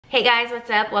Hey guys, what's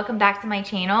up? Welcome back to my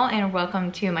channel and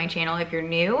welcome to my channel if you're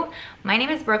new. My name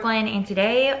is Brooklyn and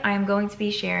today I'm going to be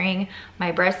sharing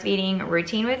my breastfeeding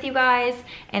routine with you guys,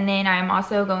 and then I'm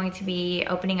also going to be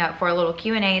opening up for a little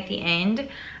Q&A at the end.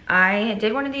 I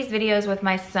did one of these videos with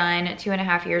my son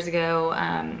 2.5 years ago,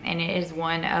 and it is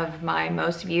one of my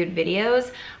most viewed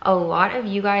videos. A lot of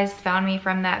you guys found me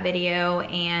from that video,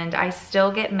 and I still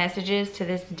get messages to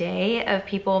this day of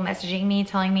people messaging me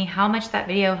telling me how much that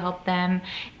video helped them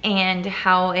and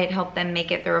how it helped them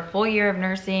make it through a full year of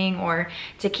nursing or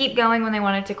to keep going when they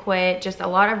wanted to quit. Just a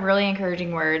lot of really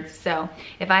encouraging words. So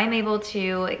if I am able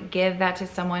to give that to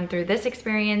someone through this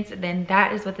experience, then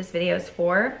that is what this video is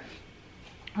for.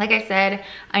 Like I said,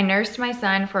 I nursed my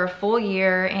son for a full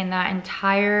year, and that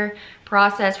entire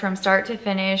process from start to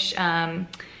finish, from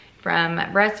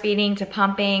breastfeeding to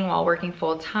pumping while working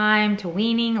full time to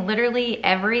weaning, literally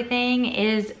everything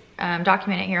is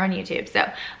documented here on YouTube. So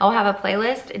I'll have a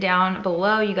playlist down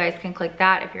below. You guys can click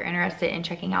that if you're interested in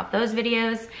checking out those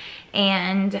videos.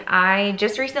 And I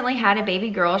just recently had a baby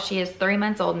girl. She is 3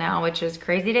 months old now, which is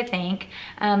crazy to think.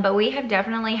 But we have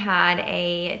definitely had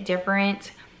a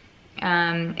different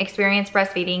experience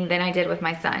breastfeeding than I did with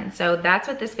my son. So that's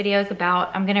what this video is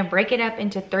about. I'm gonna break it up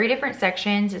into 3 different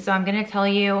sections. So I'm gonna tell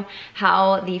you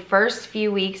how the first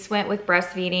few weeks went with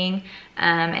breastfeeding,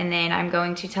 and then I'm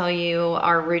going to tell you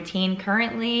our routine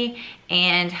currently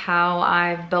and how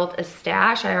I've built a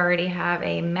stash. I already have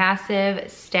a massive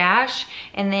stash,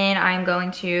 and then I'm going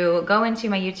to go into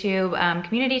my YouTube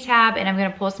community tab, and I'm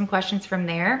gonna pull some questions from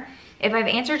there. If I've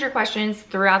answered your questions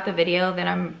throughout the video, then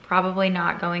I'm probably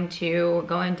not going to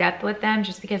go in depth with them,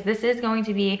 just because this is going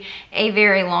to be a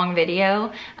very long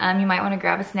video. You might want to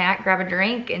grab a snack, grab a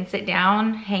drink, and sit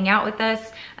down, hang out with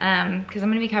us, because I'm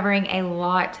going to be covering a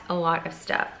lot of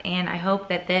stuff, and I hope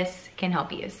that this can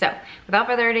help you. So without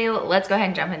further ado, let's go ahead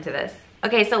and jump into this.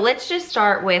 Okay, so let's just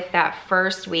start with that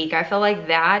first week. I feel like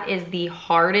that is the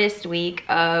hardest week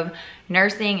of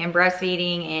nursing and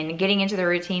breastfeeding and getting into the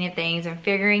routine of things and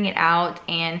figuring it out,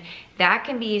 and that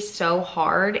can be so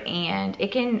hard, and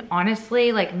it can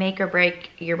honestly like make or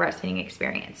break your breastfeeding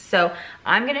experience. So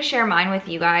I'm gonna share mine with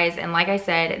you guys, and like I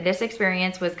said, this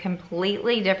experience was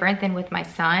completely different than with my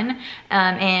son,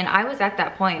 and I was at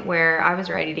that point where I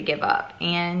was ready to give up,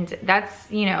 and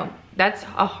that's, you know, that's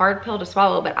a hard pill to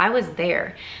swallow, but I was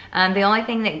there. The only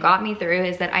thing that got me through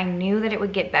is that I knew that it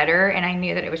would get better, and I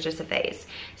knew that it was just a phase.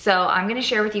 So I'm gonna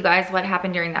share with you guys what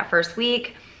happened during that first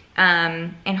week,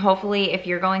 and hopefully if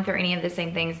you're going through any of the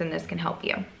same things, then this can help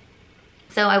you.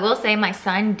 So I will say my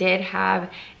son did have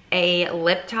a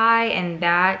lip tie, and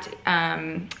that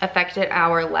affected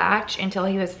our latch until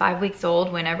he was 5 weeks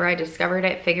old. Whenever I discovered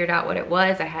it, figured out what it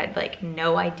was, I had like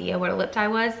no idea what a lip tie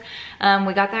was.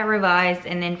 We got that revised,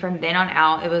 and then from then on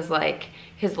out, it was like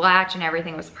his latch and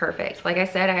everything was perfect. Like I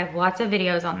said, I have lots of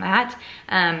videos on that.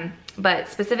 But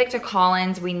specific to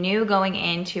Collins, we knew going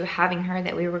into having her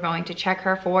that we were going to check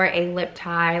her for a lip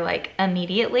tie like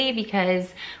immediately,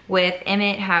 because with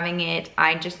Emmett having it,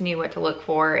 I just knew what to look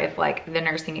for if like the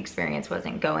nursing experience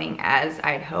wasn't going as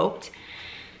I'd hoped.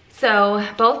 So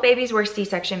both babies were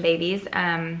C-section babies.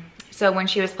 So when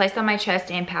she was placed on my chest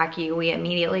in PACU, we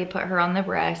immediately put her on the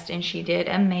breast, and she did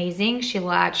amazing. She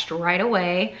latched right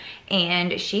away,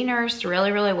 and she nursed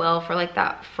really well for like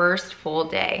that first full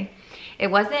day. It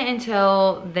wasn't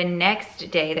until the next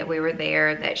day that we were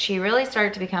there that she really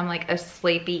started to become like a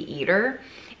sleepy eater.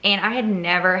 And I had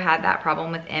never had that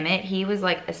problem with Emmett. He was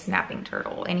like a snapping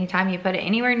turtle. Anytime you put it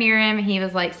anywhere near him, he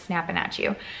was like snapping at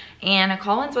you. And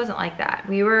Collins wasn't like that.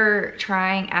 We were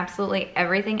trying absolutely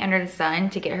everything under the sun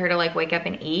to get her to like wake up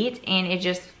and eat, and it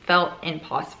just felt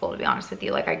impossible, to be honest with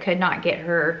you. Like I could not get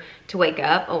her to wake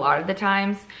up a lot of the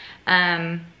times.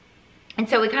 And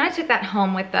so we kind of took that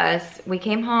home with us. We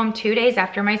came home 2 days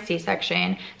after my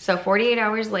C-section, so 48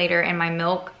 hours later, and my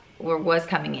milk was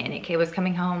coming in. It was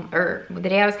coming home, or the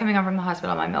day I was coming home from the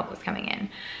hospital, my milk was coming in.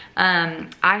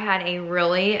 I had a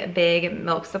really big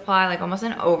milk supply, like almost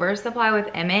an oversupply with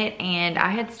Emmett, and I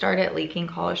had started leaking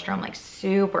colostrum like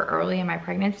super early in my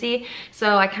pregnancy.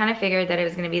 So I kind of figured that it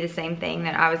was gonna be the same thing,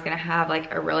 that I was gonna have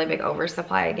like a really big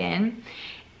oversupply again.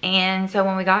 And so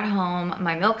when we got home,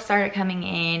 my milk started coming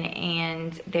in,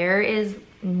 and there is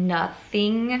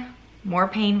nothing more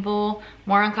painful,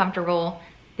 more uncomfortable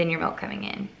than your milk coming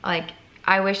in. Like,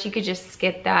 I wish you could just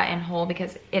skip that in whole,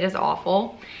 because it is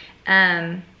awful.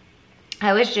 I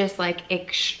was just like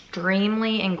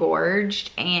extremely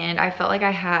engorged, and I felt like I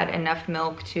had enough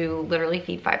milk to literally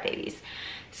feed 5 babies.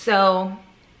 So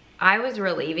I was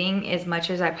relieving as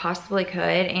much as I possibly could,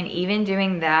 and even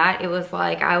doing that, it was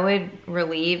like I would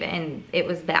relieve and it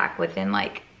was back within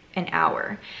like an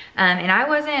hour. And I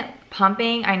wasn't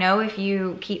pumping. I know if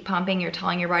you keep pumping, you're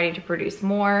telling your body to produce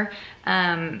more.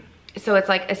 So it's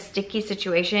like a sticky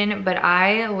situation, but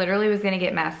I literally was gonna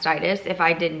get mastitis if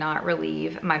I did not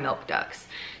relieve my milk ducts.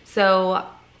 So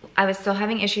I was still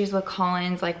having issues with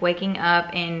Collins, like waking up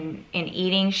and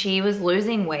eating. She was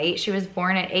losing weight. She was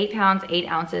born at 8 pounds, 8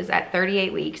 ounces at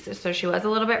 38 weeks. So she was a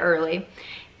little bit early.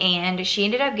 And she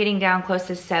ended up getting down close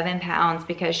to 7 pounds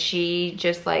because she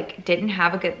just like didn't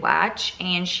have a good latch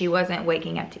and she wasn't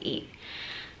waking up to eat.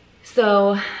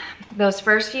 So those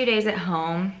first few days at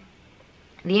home,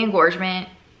 the engorgement,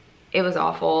 it was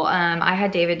awful. I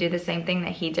had David do the same thing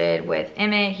that he did with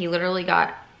Emmett. He literally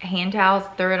got hand towels,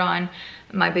 threw it on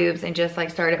my boobs and just like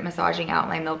started massaging out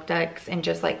my milk ducts and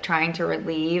just like trying to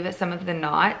relieve some of the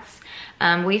knots.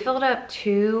 We filled up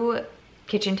 2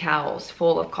 kitchen towels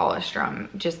full of colostrum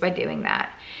just by doing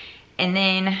that. And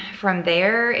then from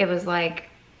there, it was like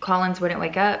Collins wouldn't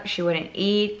wake up, she wouldn't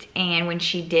eat, and when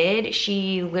she did,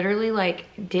 she literally like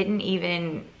didn't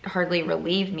even hardly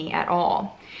relieve me at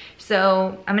all.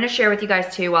 So I'm gonna share with you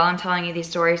guys too, while I'm telling you these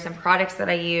stories, some products that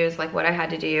I use, like what I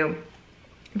had to do,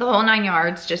 the whole 9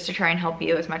 yards, just to try and help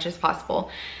you as much as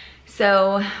possible.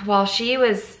 So while she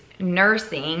was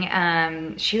nursing,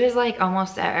 she was like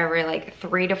almost every like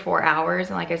 3 to 4 hours,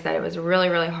 and like I said, it was really,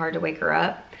 really hard to wake her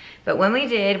up. But when we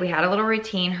did, we had a little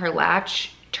routine. Her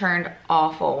latch turned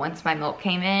awful once my milk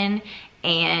came in,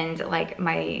 and like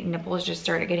my nipples just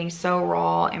started getting so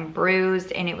raw and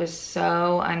bruised, and it was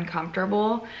so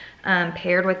uncomfortable,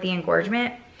 paired with the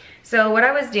engorgement. So what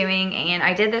I was doing, and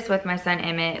I did this with my son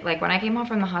Emmett, like when I came home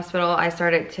from the hospital, I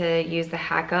started to use the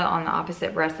Hacka on the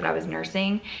opposite breast that I was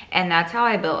nursing, and that's how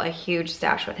I built a huge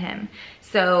stash with him.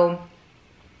 So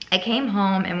I came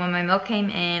home, and when my milk came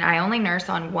in, I only nurse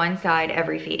on one side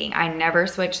every feeding. I never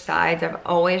switch sides. I've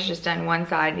always just done one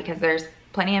side because there's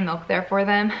plenty of milk there for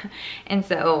them. And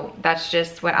so that's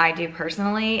just what I do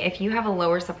personally. If you have a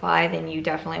lower supply, then you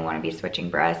definitely want to be switching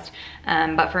breast.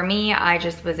 But for me, I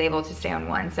just was able to stay on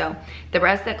one. So the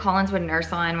breast that Collins would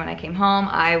nurse on when I came home,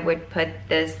 I would put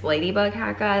this Ladybug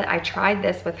Hacka. I tried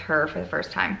this with her for the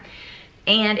first time,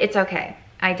 and it's okay.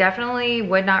 I definitely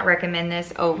would not recommend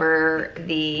this over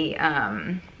the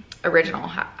original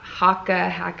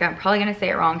Hacka. I'm probably gonna say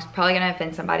it wrong. It's probably gonna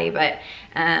offend somebody, but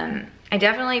I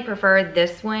definitely prefer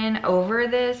this one over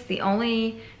this. The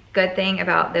only good thing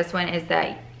about this one is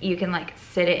that you can like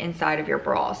sit it inside of your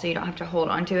bra, so you don't have to hold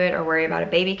onto it or worry about a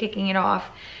baby kicking it off.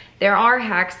 There are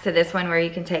hacks to this one where you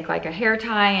can take like a hair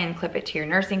tie and clip it to your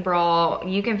nursing bra.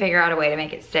 You can figure out a way to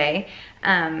make it stay.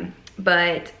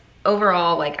 But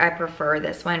overall, like I prefer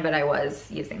this one, but I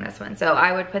was using this one. So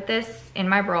I would put this in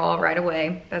my bra right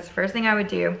away. That's the first thing I would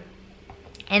do.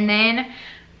 And then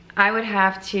I would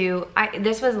have to,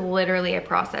 this was literally a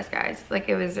process, guys. Like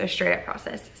it was a straight up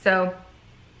process. So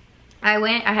I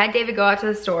had David go out to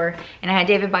the store, and I had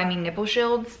David buy me nipple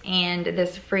shields and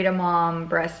this Freedom Mom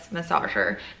breast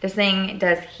massager. This thing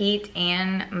does heat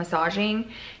and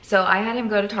massaging. So I had him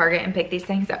go to Target and pick these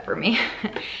things up for me.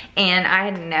 And I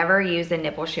had never used a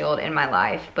nipple shield in my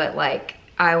life, but like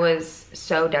I was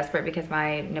so desperate because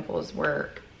my nipples were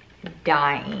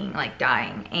dying, like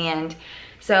dying. And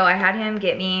so I had him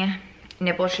get me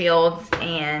nipple shields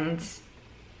and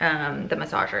the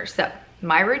massager. So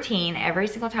my routine, every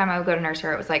single time I would go to nurse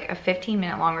her, it was like a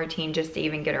 15-minute long routine just to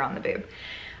even get her on the boob.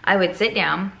 I would sit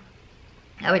down,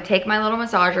 I would take my little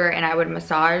massager, and I would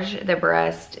massage the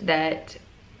breast that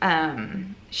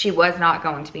she was not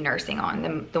going to be nursing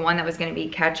on, the one that was going to be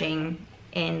catching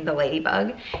in the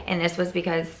Ladybug. And this was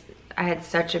because I had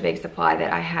such a big supply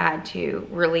that I had to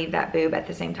relieve that boob at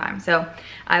the same time. So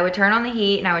I would turn on the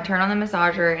heat, and I would turn on the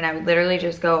massager, and I would literally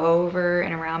just go over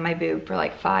and around my boob for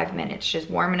like 5 minutes, just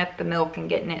warming up the milk and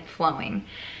getting it flowing.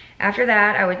 After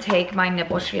that, I would take my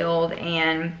nipple shield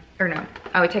I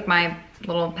would take my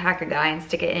little pack of guy and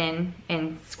stick it in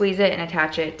and squeeze it and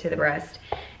attach it to the breast.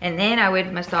 And then I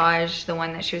would massage the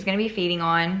one that she was gonna be feeding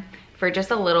on for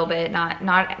just a little bit,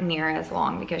 not near as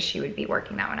long, because she would be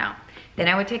working that one out. Then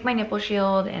I would take my nipple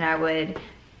shield and I would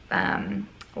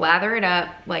lather it up.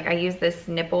 Like I use this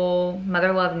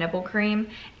Mother Love nipple cream,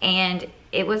 and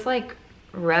it was like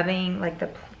rubbing, like the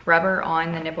rubber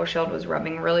on the nipple shield was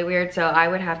rubbing really weird. So I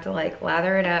would have to like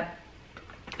lather it up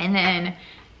and then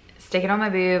stick it on my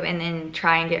boob and then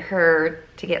try and get her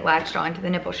to get latched onto the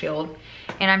nipple shield.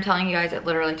 And I'm telling you guys, it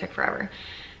literally took forever.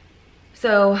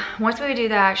 So once we would do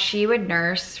that, she would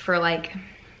nurse for like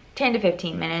 10 to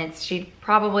 15 minutes. She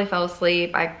probably fell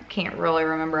asleep. I can't really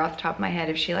remember off the top of my head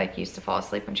if she like used to fall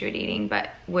asleep when she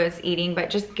was eating, but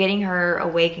just getting her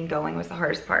awake and going was the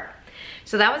hardest part.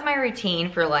 So that was my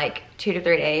routine for like 2 to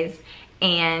 3 days.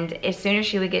 And as soon as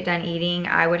she would get done eating,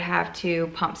 I would have to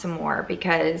pump some more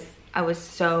because I was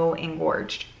so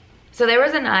engorged. So there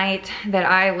was a night that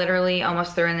I literally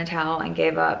almost threw in the towel and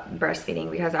gave up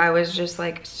breastfeeding because I was just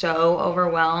like so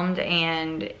overwhelmed,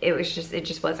 and it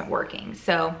just wasn't working.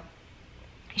 So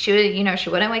she would, you know, she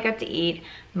wouldn't wake up to eat.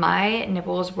 My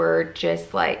nipples were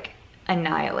just like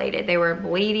annihilated. They were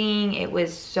bleeding. It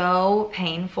was so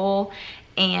painful.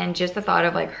 And just the thought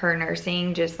of like her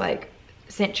nursing just like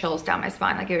sent chills down my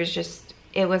spine. Like it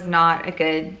was not a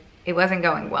good, it wasn't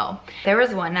going well. There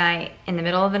was one night in the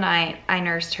middle of the night, I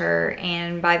nursed her,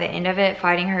 and by the end of it,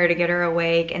 fighting her to get her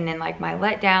awake, and then like my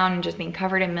letdown and just being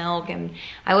covered in milk, and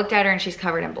I looked at her and she's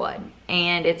covered in blood,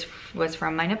 and it was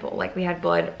from my nipple. Like we had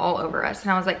blood all over us,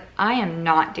 and I was like, I am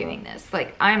not doing this.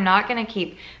 Like I'm not gonna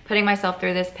keep putting myself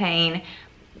through this pain,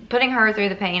 putting her through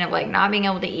the pain of like not being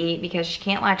able to eat because she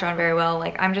can't latch on very well.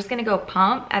 Like I'm just gonna go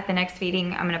pump at the next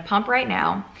feeding. I'm gonna pump right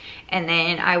now, and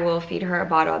then I will feed her a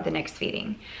bottle at the next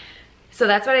feeding. So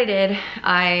that's what I did.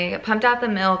 I pumped out the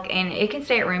milk, and it can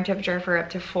stay at room temperature for up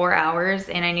to 4 hours,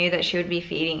 and I knew that she would be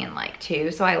feeding in like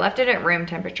 2. So I left it at room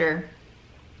temperature,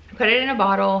 put it in a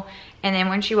bottle, and then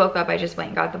when she woke up, I just went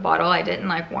and got the bottle. I didn't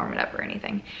like warm it up or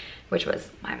anything, which was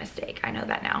my mistake. I know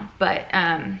that now, but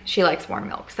she likes warm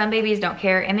milk. Some babies don't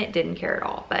care. Emmett didn't care at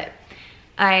all, but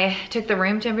I took the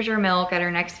room temperature milk at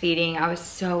her next feeding. I was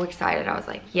so excited. I was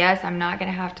like, yes, I'm not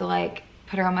gonna have to like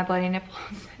put her on my bloody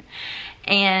nipples.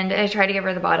 And I tried to give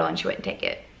her the bottle, and she wouldn't take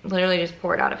it. Literally just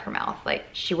poured out of her mouth. Like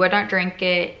she would not drink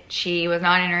it. She was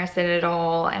not interested at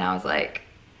all. And I was like,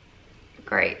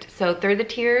 great. So through the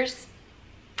tears,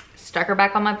 stuck her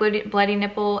back on my bloody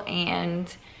nipple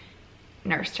and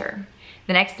nursed her.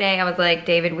 The next day I was like,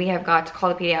 David, we have got to call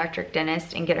the pediatric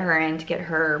dentist and get her in to get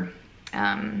her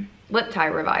lip tie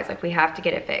revised. Like we have to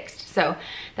get it fixed. So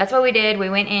that's what we did.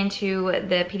 We went into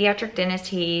the pediatric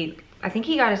dentist. I think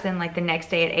he got us in like the next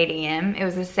day at 8 a.m. It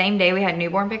was the same day we had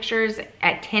newborn pictures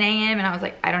at 10 a.m. and I was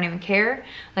like, I don't even care.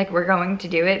 Like we're going to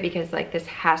do it because like this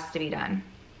has to be done.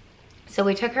 So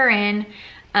we took her in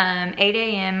 8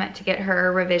 a.m. to get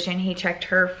her revision. He checked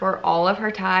her for all of her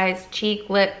ties,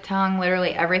 cheek, lip, tongue,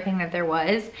 literally everything that there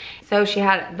was. So she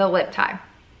had the lip tie.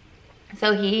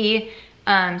 So he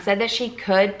said that she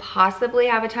could possibly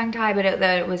have a tongue tie, but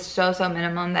that it was so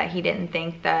minimum that he didn't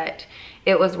think that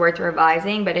it was worth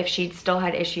revising. But if she still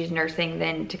had issues nursing,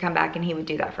 then to come back and he would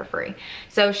do that for free.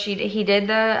 So he did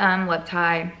the lip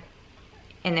tie,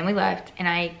 and then we left. And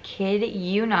I kid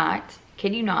you not,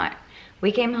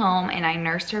 we came home and I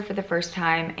nursed her for the first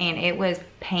time, and it was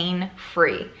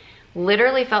pain-free.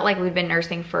 Literally felt like we'd been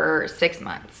nursing for 6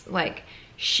 months. Like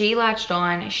she latched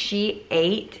on, she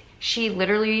ate. She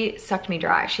literally sucked me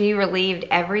dry. She relieved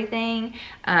everything.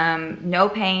 No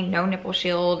pain, no nipple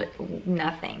shield,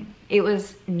 nothing. It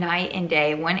was night and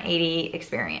day, 180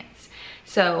 experience.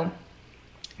 So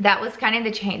that was kind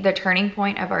of the turning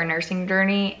point of our nursing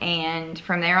journey, and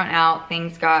from there on out,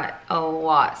 things got a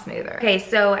lot smoother. Okay,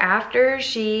 so after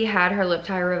she had her lip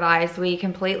tie revised,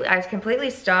 I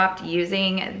completely stopped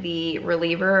using the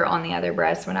reliever on the other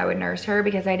breast when I would nurse her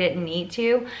because I didn't need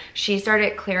to. She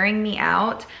started clearing me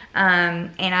out,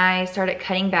 and I started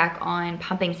cutting back on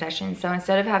pumping sessions. So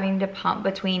instead of having to pump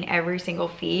between every single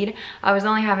feed, I was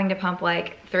only having to pump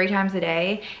like 3 times a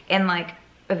day, and like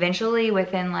eventually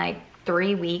within like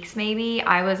 3 weeks maybe,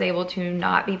 I was able to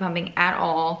not be pumping at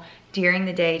all during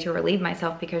the day to relieve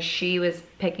myself because she was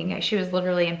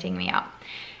literally emptying me out.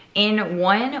 In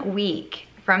 1 week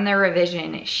from the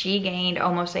revision, she gained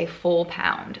almost a full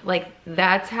pound. Like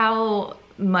that's how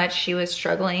much she was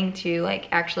struggling to like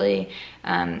actually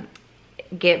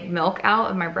get milk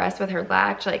out of my breast with her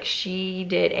latch. Like she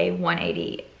did a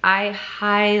 180. I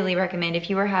highly recommend, if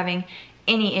you are having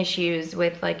any issues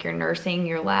with like your nursing,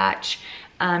 your latch,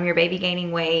 your baby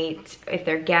gaining weight, if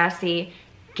they're gassy,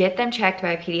 get them checked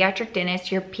by a pediatric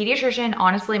dentist. Your pediatrician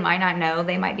honestly might not know.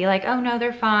 They might be like, oh no,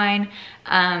 they're fine.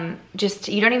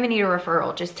 You don't even need a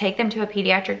referral. Just take them to a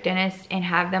pediatric dentist and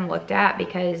have them looked at,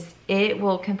 because it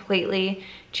will completely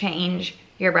change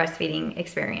your breastfeeding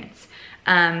experience.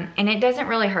 And it doesn't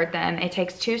really hurt them. It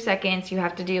takes 2 seconds. You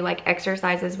have to do like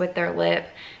exercises with their lip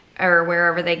or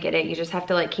wherever they get it. You just have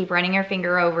to like keep running your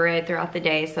finger over it throughout the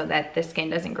day so that the skin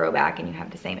doesn't grow back and you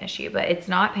have the same issue. But it's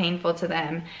not painful to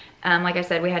them. Like I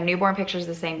said, we had newborn pictures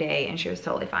the same day and she was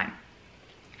totally fine.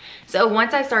 So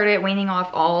once I started weaning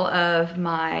off all of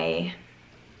my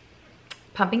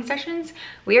pumping sessions,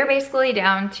 we are basically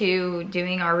down to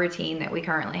doing our routine that we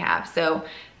currently have. So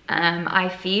I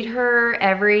feed her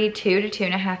every 2 to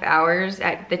 2.5 hours.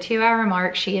 At the 2-hour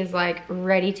mark, she is like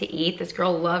ready to eat. This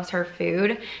girl loves her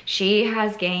food. She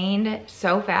has gained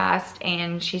so fast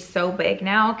and she's so big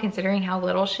now considering how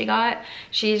little she got.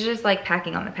 She's just like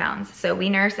packing on the pounds. So we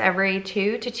nurse every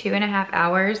 2 to 2.5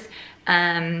 hours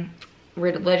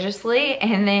religiously,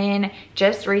 and then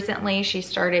just recently she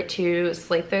started to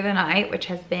sleep through the night, which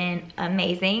has been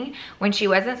amazing. When she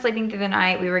wasn't sleeping through the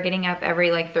night, we were getting up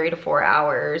every like 3 to 4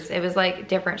 hours. It was like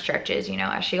different stretches, you know,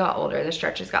 as she got older the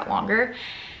stretches got longer.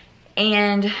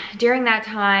 And during that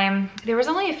time, there was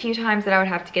only a few times that I would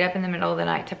have to get up in the middle of the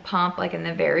night to pump, like in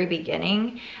the very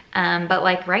beginning. But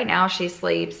like right now she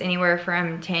sleeps anywhere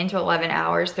from 10 to 11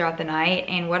 hours throughout the night.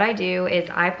 And what I do is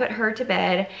I put her to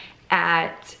bed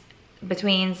at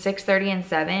between 6:30 and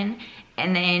 7,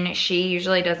 and then she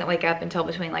usually doesn't wake up until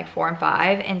between like 4 and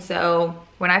 5. And so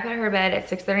when I put her to bed at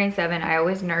 6:30 and 7, I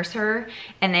always nurse her,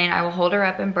 and then I will hold her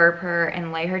up and burp her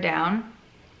and lay her down.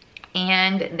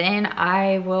 And then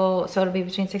I will, so it'll be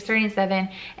between 6:30 and 7,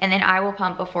 and then I will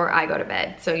pump before I go to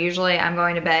bed. So usually I'm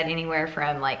going to bed anywhere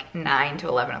from like 9 to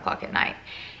 11 o'clock at night.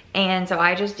 And so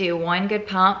I just do one good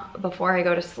pump before I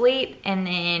go to sleep, and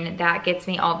then that gets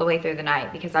me all the way through the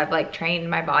night because I've like trained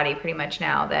my body pretty much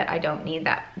now that I don't need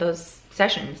those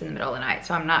sessions in the middle of the night.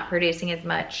 So I'm not producing as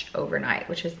much overnight,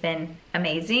 which has been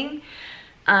amazing.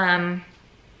 And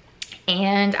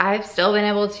I've still been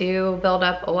able to build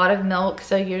up a lot of milk.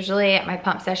 So usually at my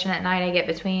pump session at night, I get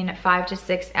between 5 to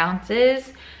 6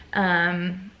 ounces.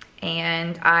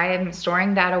 And I'm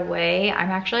storing that away. I'm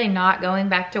actually not going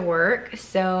back to work,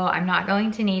 so I'm not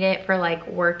going to need it for like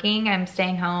working. I'm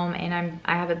staying home, and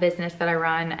I have a business that I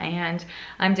run, and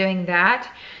I'm doing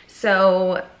that.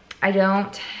 So I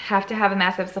don't have to have a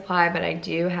massive supply, but I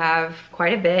do have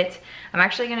quite a bit. I'm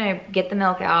actually gonna get the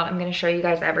milk out. I'm gonna show you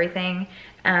guys everything.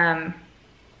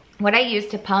 What I use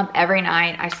to pump every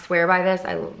night, I swear by this,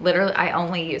 I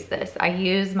only use this. I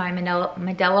use my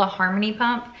Medela Harmony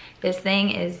pump. This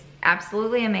thing is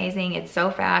absolutely amazing. It's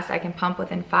so fast. I can pump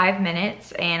within 5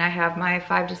 minutes, and I have my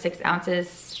 5 to 6 ounces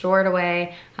stored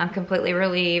away. I'm completely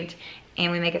relieved,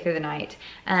 and we make it through the night.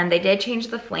 They did change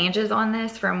the flanges on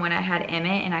this from when I had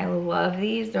Emmett, and I love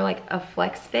these. They're like a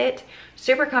flex fit,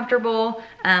 super comfortable.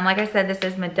 Like I said, this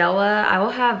is Medela. I will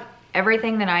have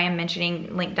everything that I am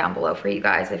mentioning linked down below for you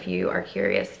guys if you are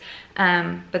curious.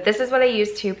 But this is what I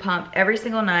use to pump every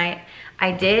single night.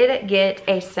 I did get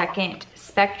a second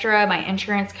Spectra. My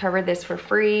insurance covered this for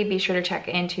free. Be sure to check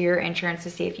into your insurance to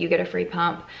see if you get a free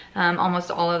pump.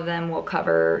 Almost all of them will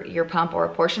cover your pump or a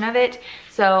portion of it.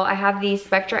 So I have the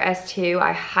Spectra S2.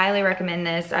 I highly recommend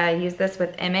this. I used this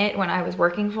with Emmett when I was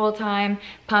working full time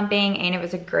pumping, and it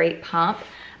was a great pump.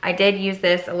 I did use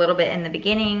this a little bit in the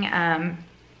beginning,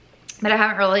 but I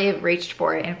haven't really reached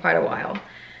for it in quite a while.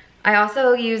 I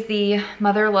also use the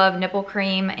Mother Love nipple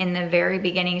cream in the very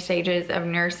beginning stages of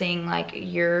nursing. Like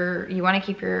you want to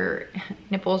keep your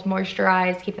nipples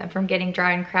moisturized, keep them from getting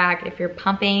dry and cracked. If you're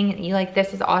pumping,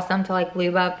 this is awesome to like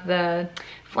lube up the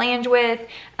flange with.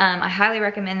 I highly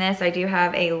recommend this. I do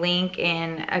have a link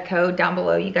and a code down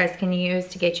below you guys can use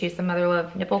to get you some Mother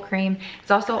Love nipple cream.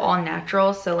 It's also all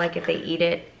natural, so like if they eat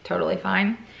it, totally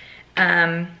fine.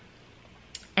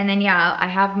 And then yeah, I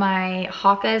have my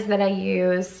Hakas that I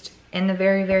used in the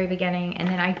very, very beginning, and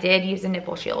then I did use a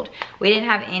nipple shield. We didn't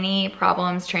have any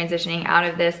problems transitioning out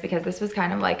of this because this was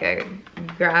kind of like a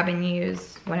grab and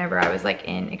use whenever I was like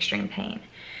in extreme pain.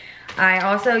 I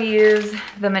also use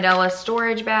the Medela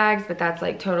storage bags, but that's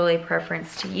like totally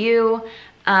preference to you.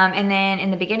 And then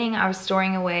in the beginning, I was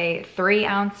storing away 3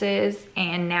 ounces,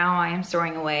 and now I am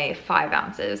storing away 5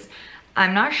 ounces.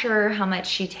 I'm not sure how much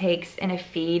she takes in a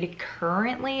feed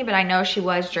currently, but I know she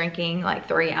was drinking like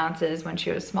 3 ounces when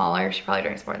she was smaller. She probably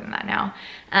drinks more than that now.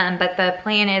 But the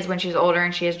plan is when she's older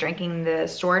and she is drinking the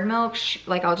stored milk,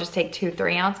 I'll just take 2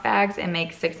 3-ounce bags and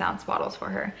make 6-ounce bottles for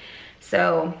her.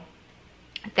 So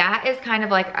that is kind of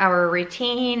like our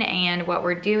routine and what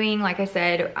we're doing. Like I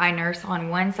said, I nurse on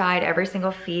one side every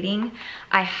single feeding.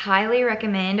 I highly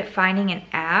recommend finding an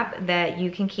app that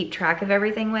you can keep track of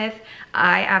everything with.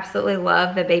 I absolutely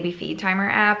love the Baby Feed Timer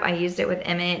app. I used it with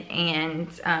Emmett, and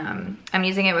I'm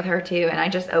using it with her too, and I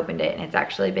just opened it, and it's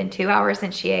actually been 2 hours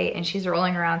since she ate, and she's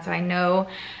rolling around, so I know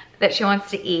that she wants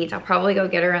to eat. I'll probably go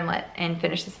get her and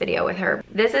finish this video with her.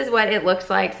 This is what it looks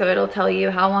like. So it'll tell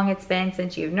you how long it's been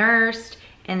since you've nursed,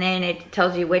 and then it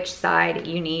tells you which side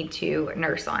you need to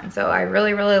nurse on. So I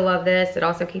really, really love this. It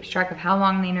also keeps track of how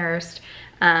long they nursed.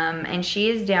 And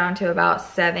she is down to about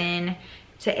 7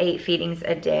 to 8 feedings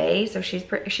a day. So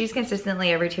she's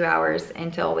consistently every 2 hours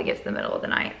until we get to the middle of the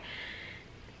night.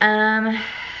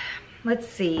 let's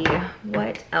see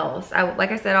what else.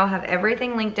 Like I said, I'll have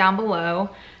everything linked down below.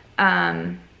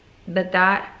 But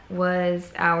that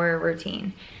was our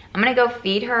routine. I'm gonna go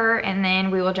feed her and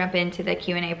then we will jump into the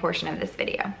Q&A portion of this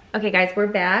video. Okay guys, we're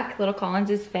back. Little Collins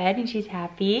is fed and she's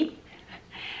happy.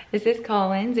 This is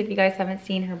Collins, if you guys haven't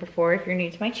seen her before, if you're new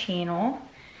to my channel.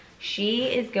 She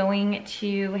is going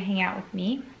to hang out with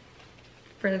me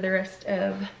for the rest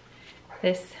of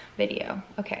this video.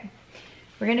 Okay,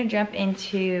 we're gonna jump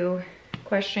into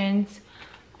questions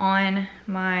on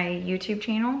my YouTube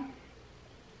channel.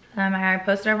 I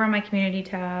posted over on my community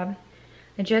tab.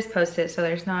 I just posted, so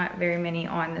there's not very many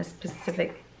on this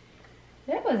specific,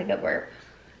 that was a good word,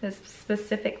 this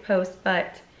specific post,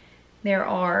 but there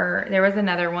was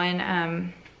another one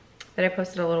that I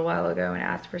posted a little while ago and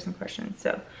asked for some questions. So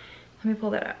let me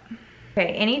pull that up.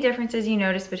 Okay, any differences you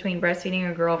notice between breastfeeding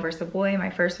a girl versus a boy?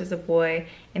 My first was a boy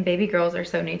and baby girls are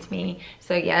so new to me.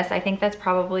 So yes, I think that's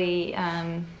probably,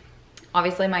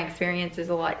 obviously my experience is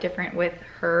a lot different with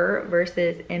her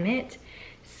versus Emmett.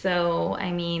 So,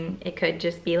 I mean, it could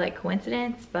just be like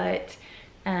coincidence, but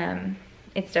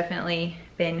it's definitely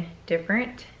been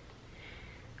different.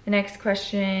 The next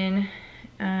question,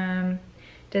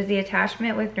 does the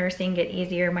attachment with nursing get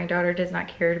easier? My daughter does not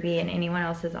care to be in anyone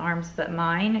else's arms but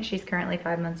mine. She's currently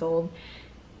 5 months old.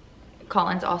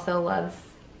 Collins also loves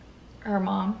her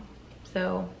mom.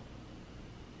 So,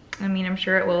 I mean, I'm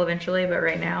sure it will eventually, but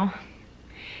right now,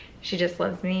 she just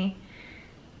loves me.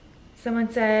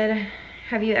 Someone said,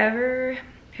 have you ever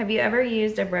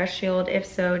used a breast shield? If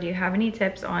so, do you have any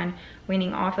tips on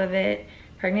weaning off of it?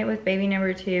 Pregnant with baby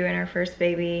number 2 and her first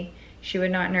baby, she would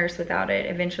not nurse without it.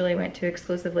 Eventually went to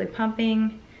exclusively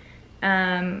pumping.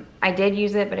 I did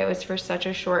use it, but it was for such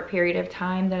a short period of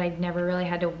time that I never really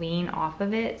had to wean off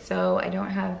of it. So I don't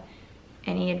have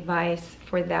any advice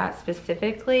for that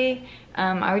specifically.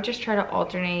 I would just try to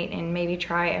alternate and maybe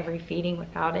try every feeding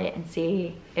without it and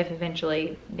see if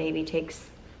eventually baby takes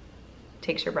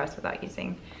your breast without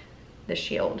using the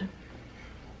shield.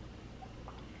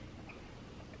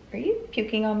 Are you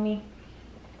puking on me?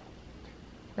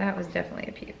 That was definitely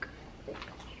a puke.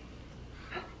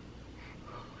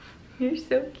 You're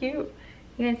so cute.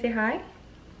 You gonna say hi?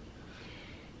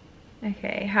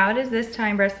 Okay, how does this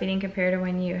time breastfeeding compare to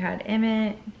when you had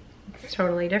Emmett? It's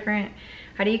totally different.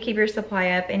 How do you keep your supply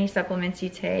up? Any supplements you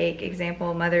take?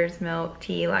 Example, mother's milk,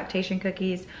 tea, lactation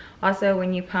cookies. Also,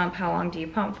 when you pump, how long do you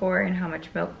pump for and how much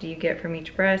milk do you get from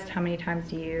each breast? How many times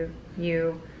do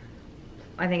you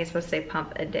I think it's supposed to say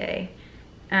pump a day.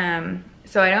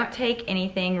 So I don't take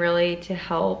anything really to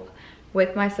help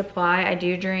with my supply. I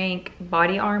do drink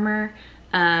Body Armor.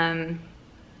 And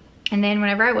then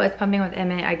whenever I was pumping with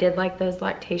Emmett, I did like those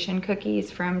lactation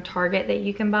cookies from Target that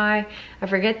you can buy. I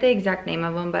forget the exact name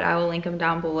of them, but I will link them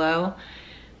down below.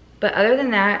 But other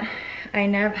than that, I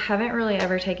haven't really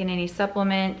ever taken any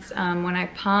supplements. When I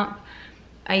pump,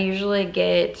 I usually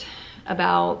get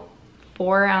about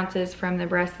 4 ounces from the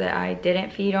breast that I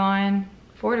didn't feed on,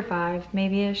 4 to 5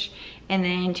 maybe-ish, and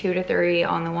then 2 to 3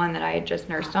 on the one that I had just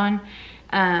nursed on.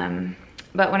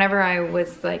 But whenever I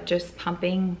was like just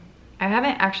pumping, I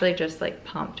haven't actually just like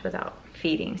pumped without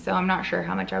feeding, so I'm not sure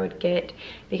how much I would get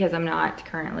because I'm not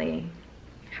currently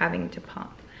having to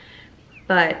pump.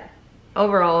 But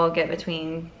overall, I'll get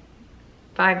between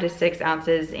 5 to 6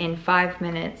 ounces in 5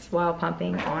 minutes while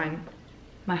pumping on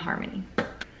my Harmony.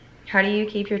 How do you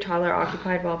keep your toddler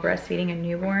occupied while breastfeeding a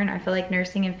newborn? I feel like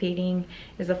nursing and feeding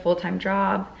is a full-time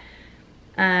job.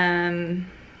 Honestly,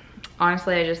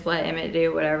 I just let Emmett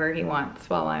do whatever he wants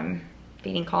while I'm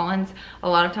feeding Collins. A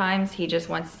lot of times he just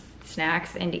wants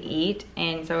snacks and to eat,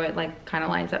 and so it like kind of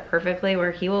lines up perfectly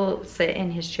where he will sit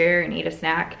in his chair and eat a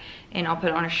snack and I'll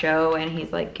put on a show and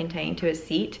he's like contained to his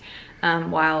seat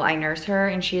while I nurse her.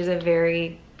 And she is a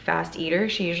very fast eater.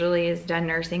 She usually is done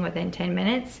nursing within 10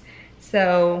 minutes.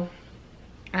 So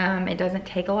it doesn't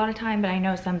take a lot of time, but I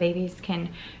know some babies can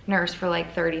nurse for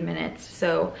like 30 minutes.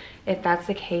 So if that's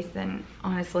the case, then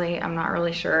honestly, I'm not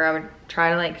really sure. I would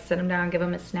try to like sit them down, give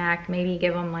them a snack, maybe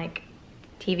give them like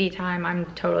TV time. I'm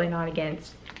totally not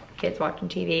against kids watching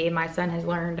TV. My son has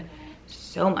learned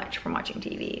so much from watching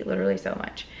TV, literally so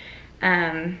much.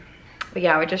 But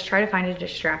yeah, I would just try to find a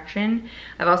distraction.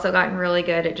 I've also gotten really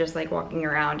good at just like walking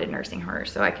around and nursing her.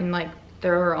 So I can like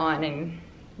throw her on and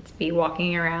be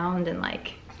walking around and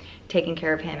like taking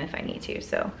care of him if I need to.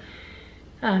 So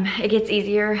it gets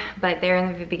easier, but there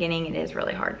in the beginning, it is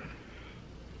really hard.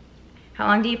 How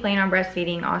long do you plan on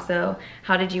breastfeeding? Also,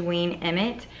 how did you wean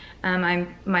Emmett?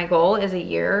 My goal is a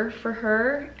year for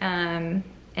her. And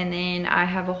then I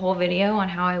have a whole video on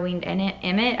how I weaned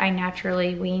Emmett. I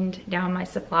naturally weaned down my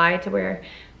supply to where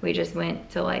we just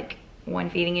went to like one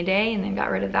feeding a day and then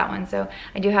got rid of that one. So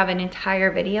I do have an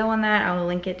entire video on that. I will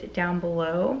link it down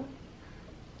below.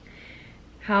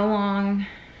 How long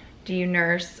do you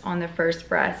nurse on the first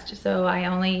breast? So I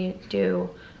only do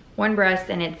one breast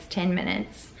and it's 10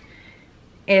 minutes.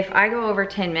 If I go over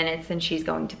 10 minutes, then she's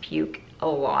going to puke a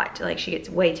lot. Like, she gets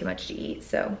way too much to eat.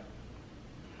 So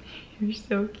you're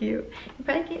so cute. You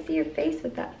probably can't see your face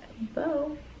with that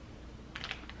bow.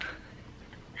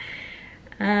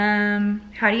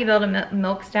 How do you build a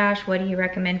milk stash? What do you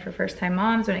recommend for first-time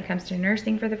moms when it comes to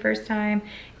nursing for the first time?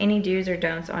 Any do's or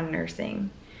don'ts on nursing?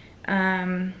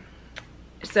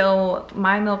 So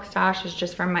my milk stash is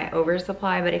just from my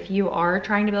oversupply, but if you are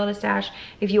trying to build a stash,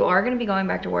 if you are going to be going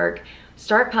back to work,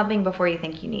 start pumping before you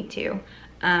think you need to.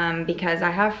 Because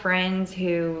I have friends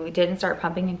who didn't start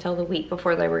pumping until the week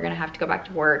before they were going to have to go back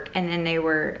to work, and then they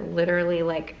were literally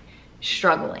like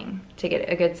struggling to get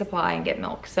a good supply and get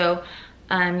milk. So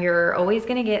you're always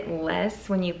going to get less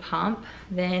when you pump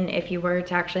than if you were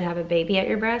to actually have a baby at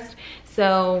your breast.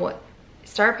 So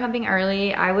start pumping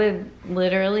early. I would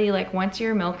literally, like, once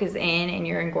your milk is in and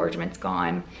your engorgement's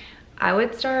gone, I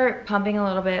would start pumping a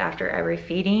little bit after every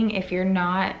feeding. If you're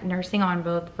not nursing on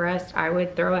both breasts, I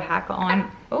would throw a hackle on.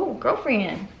 Oh,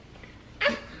 girlfriend.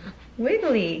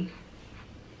 Wiggly.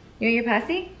 You want your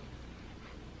passy?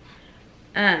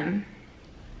 Here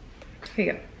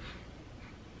you go.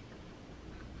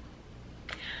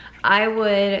 I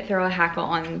would throw a hackle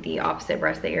on the opposite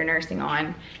breast that you're nursing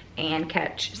on and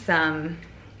catch some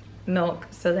milk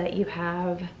so that you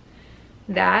have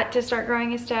that to start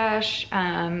growing a stash.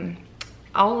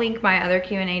 I'll link my other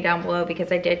Q&A down below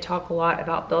because I did talk a lot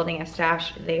about building a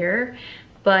stash there,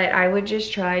 but I would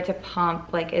just try to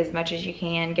pump like as much as you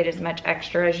can, get as much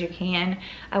extra as you can.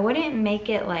 I wouldn't make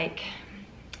it like,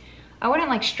 I wouldn't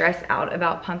like stress out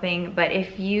about pumping, but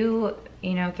if you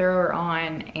know, throw her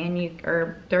on and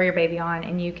or throw your baby on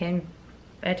and you can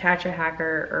attach a hacker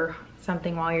or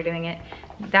something while you're doing it,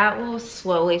 that will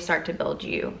slowly start to build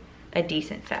you a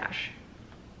decent stash.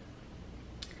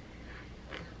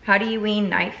 How do you wean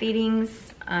night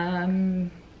feedings?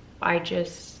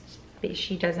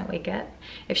 She doesn't wake up.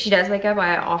 If she does wake up,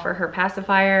 I offer her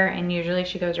pacifier and usually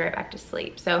she goes right back to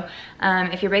sleep. So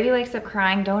if your baby wakes up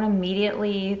crying, don't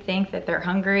immediately think that they're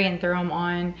hungry and throw them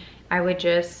on. I would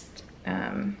just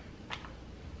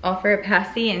offer a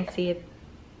passy and see if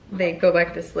they go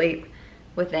back to sleep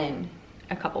within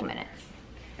a couple minutes.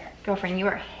 Girlfriend, you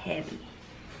are heavy.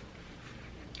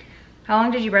 How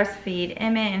long did you breastfeed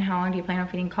Emmett and how long do you plan on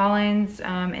feeding Collins?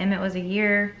 Emmett was a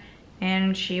year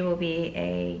and she will be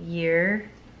a year.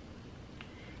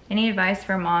 Any advice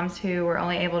for moms who were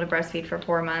only able to breastfeed for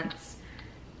 4 months?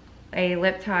 A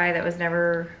lip tie that was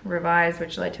never revised,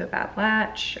 which led to a bad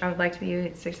latch. I would like to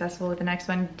be successful with the next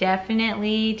one.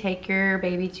 Definitely take your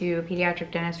baby to a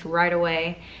pediatric dentist right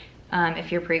away.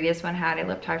 If your previous one had a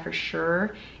lip tie, for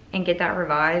sure, and get that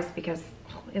revised because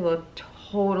it will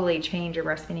totally change your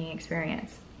breastfeeding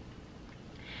experience.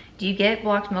 Do you get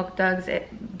blocked milk ducts?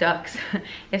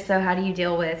 If so, how do you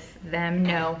deal with them?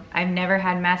 No, I've never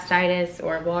had mastitis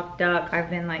or blocked duct. I've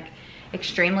been like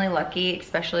extremely lucky,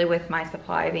 especially with my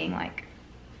supply being like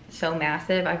so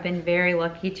massive. I've been very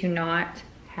lucky to not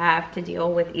have to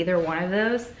deal with either one of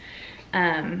those.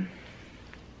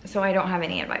 So I don't have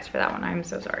any advice for that one. I'm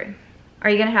so sorry. Are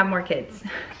you gonna have more kids?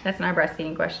 That's not a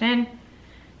breastfeeding question.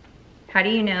 How do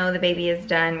you know the baby is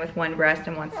done with one breast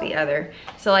and wants the other?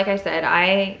 So like I said,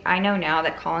 I know now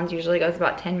that Collins usually goes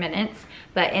about 10 minutes,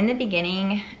 but in the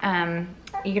beginning,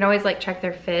 you can always like check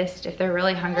their fist. If they're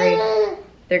really hungry,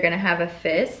 they're gonna have a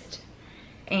fist.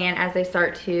 And as they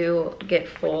start to get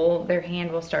full, their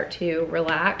hand will start to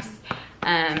relax.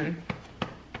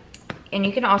 And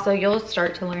you can also, you'll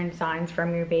start to learn signs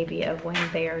from your baby of when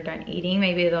they are done eating.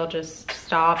 Maybe they'll just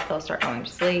stop, they'll start going to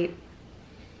sleep.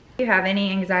 Do you have any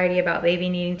anxiety about baby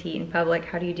needing to eat in public?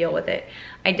 How do you deal with it?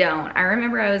 I don't. I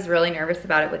remember I was really nervous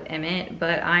about it with Emmett,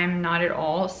 but I'm not at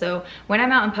all. So when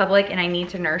I'm out in public and I need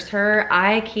to nurse her,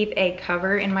 I keep a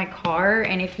cover in my car.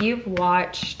 And if you've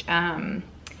watched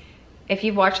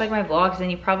like my vlogs, then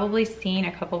you've probably seen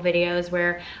a couple videos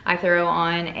where I throw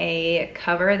on a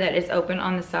cover that is open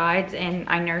on the sides and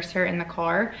I nurse her in the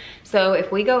car. So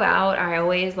if we go out, I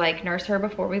always like nurse her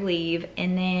before we leave.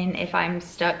 And then if I'm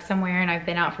stuck somewhere and I've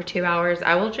been out for 2 hours,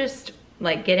 I will just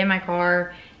like get in my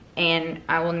car and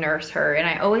I will nurse her. And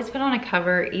I always put on a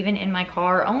cover even in my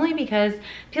car, only because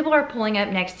people are pulling up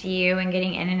next to you and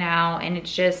getting in and out, and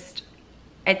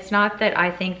it's not that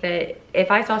I think that if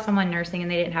I saw someone nursing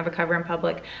and they didn't have a cover in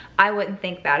public, I wouldn't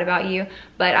think bad about you,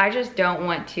 but I just don't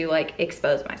want to like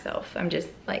expose myself. I'm just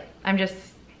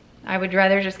I would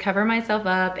rather just cover myself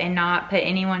up and not put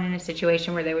anyone in a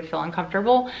situation where they would feel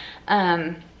uncomfortable.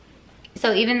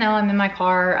 So even though I'm in my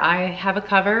car, I have a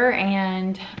cover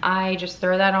and I just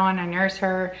throw that on, I nurse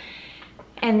her.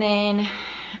 And then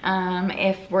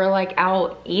if we're like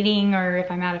out eating or if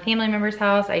I'm at a family member's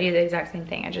house, I do the exact same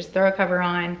thing. I just throw a cover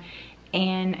on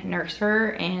and nurse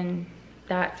her, and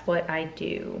that's what I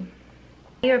do.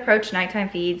 When you approach nighttime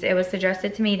feeds, it was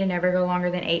suggested to me to never go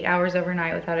longer than 8 hours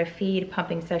overnight without a feed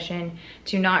pumping session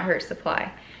to not hurt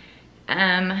supply.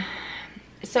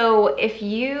 So if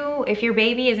your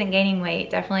baby isn't gaining weight,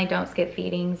 definitely don't skip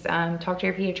feedings. Talk to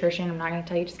your pediatrician. I'm not gonna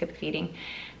tell you to skip the feeding.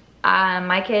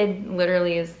 My kid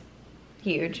literally is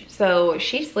huge. So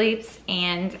she sleeps,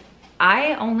 and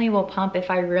I only will pump if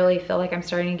I really feel like I'm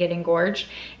starting to get engorged.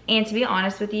 And to be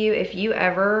honest with you, if you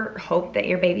ever hope that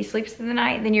your baby sleeps through the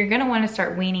night, then you're gonna wanna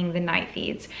start weaning the night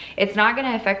feeds. It's not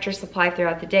gonna affect your supply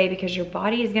throughout the day because your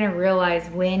body is gonna realize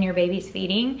when your baby's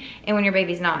feeding and when your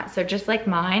baby's not. So just like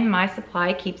mine, my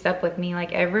supply keeps up with me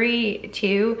like every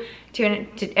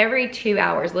every 2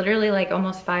 hours, literally like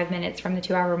almost 5 minutes from the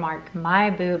 2 hour mark,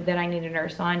 my boob that I need to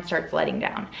nurse on starts letting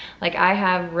down. Like I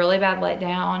have really bad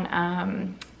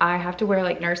letdown. I have to wear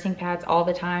like nursing pads all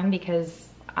the time because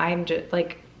I'm just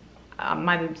like,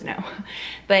 my boobs know.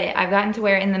 But I've gotten to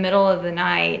where in the middle of the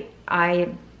night, I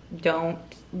don't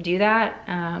do that.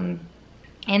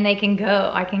 And I can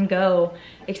go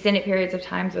extended periods of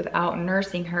times without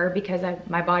nursing her because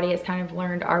my body has kind of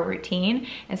learned our routine.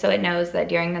 And so it knows that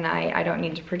during the night, I don't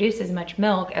need to produce as much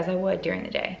milk as I would during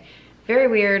the day. Very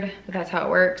weird, but that's how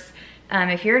it works.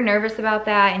 If you're nervous about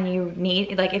that and you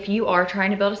need, like if you are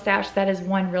trying to build a stash, that is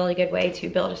one really good way to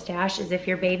build a stash, is if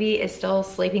your baby is still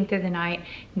sleeping through the night,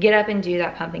 get up and do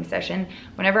that pumping session.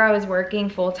 Whenever I was working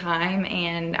full time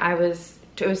and it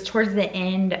was towards the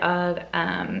end of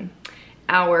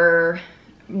our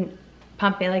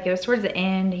pumping, like it was towards the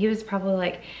end, he was probably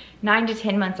like 9 to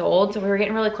 10 months old. So we were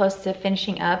getting really close to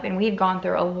finishing up and we had gone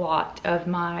through a lot of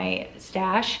my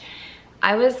stash.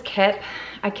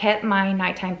 I kept my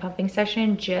nighttime pumping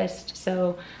session just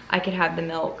so I could have the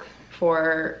milk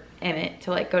for Emmett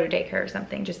to like go to daycare or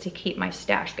something, just to keep my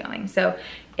stash going. So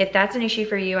if that's an issue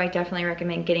for you, I definitely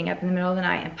recommend getting up in the middle of the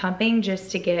night and pumping just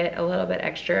to get a little bit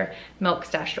extra milk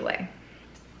stashed away.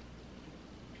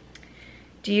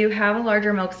 Do you have a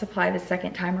larger milk supply the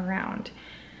second time around?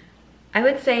 I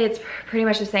would say it's pretty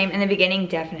much the same. In the beginning,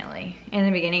 definitely. In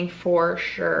the beginning, for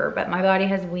sure. But my body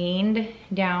has weaned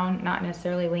down, not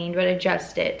necessarily weaned, but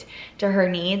adjusted to her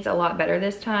needs a lot better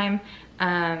this time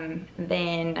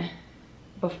than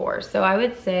before. So I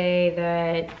would say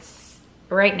that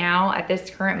right now, at this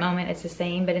current moment, it's the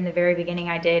same. But in the very beginning,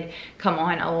 I did come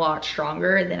on a lot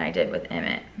stronger than I did with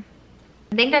Emmett.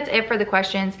 I think that's it for the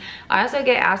questions. I also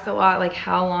get asked a lot like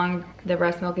how long the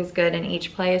breast milk is good in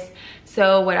each place.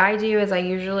 So what I do is I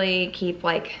usually keep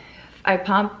I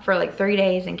pump for like 3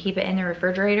 days and keep it in the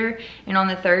refrigerator. And on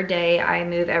the 3rd day, I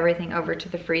move everything over to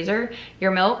the freezer.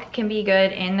 Your milk can be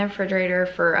good in the refrigerator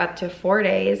for up to 4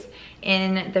 days,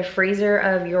 in the freezer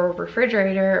of your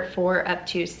refrigerator for up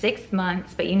to 6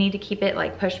 months, but you need to keep it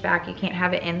like pushed back. You can't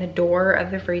have it in the door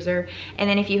of the freezer. And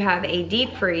then if you have a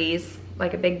deep freeze,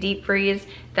 like a big deep freeze,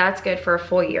 that's good for a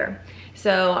full year.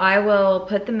 So I will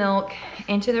put the milk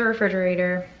into the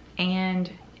refrigerator,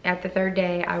 and at the 3rd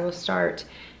day I will start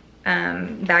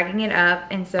bagging it up.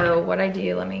 And so what I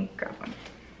do, let me grab one.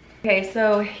 Okay,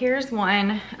 so here's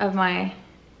one of my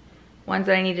ones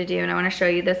that I need to do, and I want to show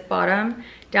you this bottom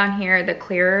down here, the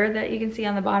clearer that you can see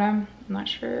on the bottom. I'm not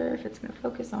sure if it's going to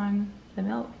focus on the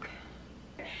milk.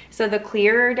 So the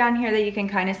clearer down here that you can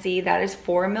kind of see, that is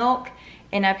fore milk,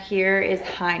 and up here is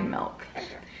hind milk.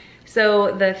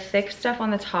 So the thick stuff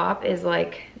on the top is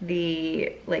like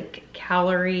the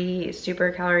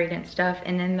super calorie dense stuff,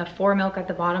 and then the fore milk at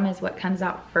the bottom is what comes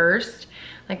out first.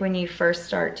 Like when you first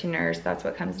start to nurse, that's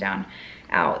what comes down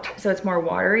out. So it's more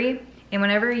watery. And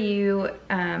whenever you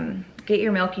get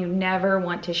your milk, you never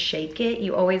want to shake it.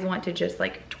 You always want to just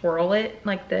like twirl it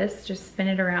like this, just spin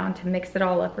it around to mix it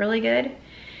all up really good.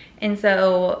 And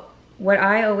so what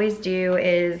I always do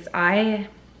is I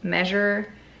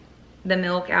measure the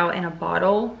milk out in a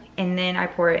bottle and then I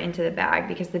pour it into the bag,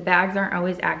 because the bags aren't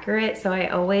always accurate. So I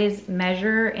always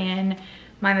measure in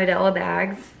my Medela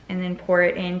bags and then pour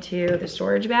it into the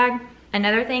storage bag.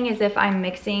 Another thing is if I'm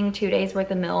mixing 2 days worth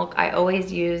of milk, I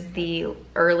always use the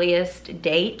earliest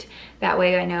date. That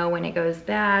way I know when it goes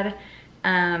bad.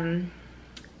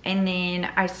 and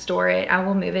then I store it. I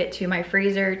will move it to my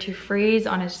freezer to freeze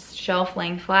on a shelf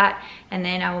laying flat, and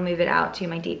then I will move it out to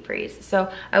my deep freeze.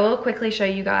 So I will quickly show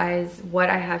you guys what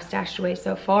I have stashed away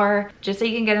so far, just so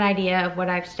you can get an idea of what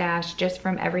I've stashed just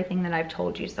from everything that I've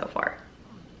told you so far.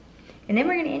 And then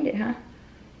we're gonna end it, huh?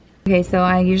 Okay, so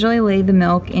I usually lay the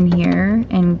milk in here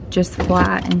and just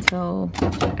flat until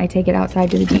I take it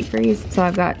outside to the deep freeze. So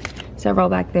I've got several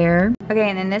back there. Okay,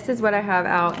 and then this is what I have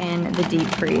out in the deep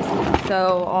freeze.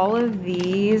 So all of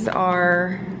these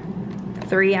are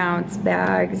 3-ounce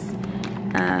bags.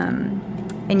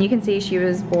 And you can see she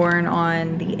was born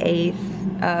on the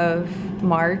 8th of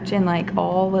March, and like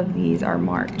all of these are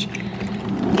March.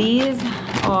 These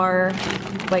are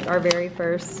like our very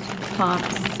first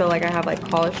pumps. So like I have like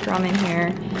colostrum in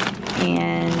here,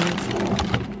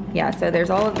 and yeah, so there's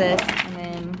all of this, and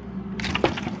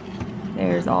then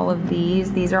there's all of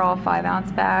these. These are all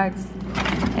 5-ounce bags,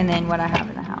 and then what I have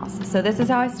in the house. So this is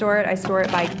how I store it. I store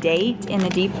it by date in the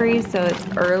deep freeze, so it's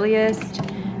earliest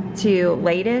to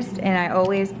latest, and I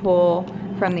always pull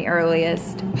from the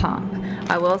earliest pump.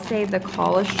 I will save the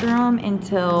colostrum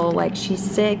until like she's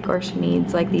sick or she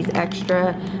needs like these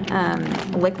extra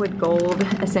liquid gold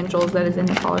essentials that is in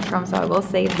the colostrum, so I will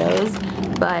save those,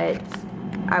 but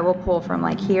I will pull from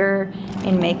like here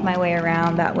and make my way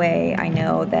around. That way I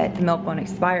know that the milk won't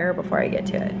expire before I get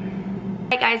to it.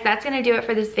 Alright guys, that's gonna do it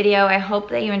for this video. I hope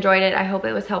that you enjoyed it. I hope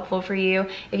it was helpful for you.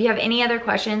 If you have any other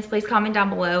questions, please comment down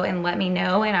below and let me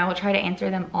know, and I will try to answer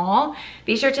them all.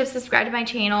 Be sure to subscribe to my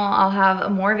channel. I'll have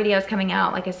more videos coming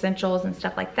out, like essentials and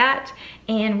stuff like that,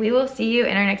 and we will see you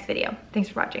in our next video. Thanks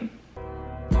for watching.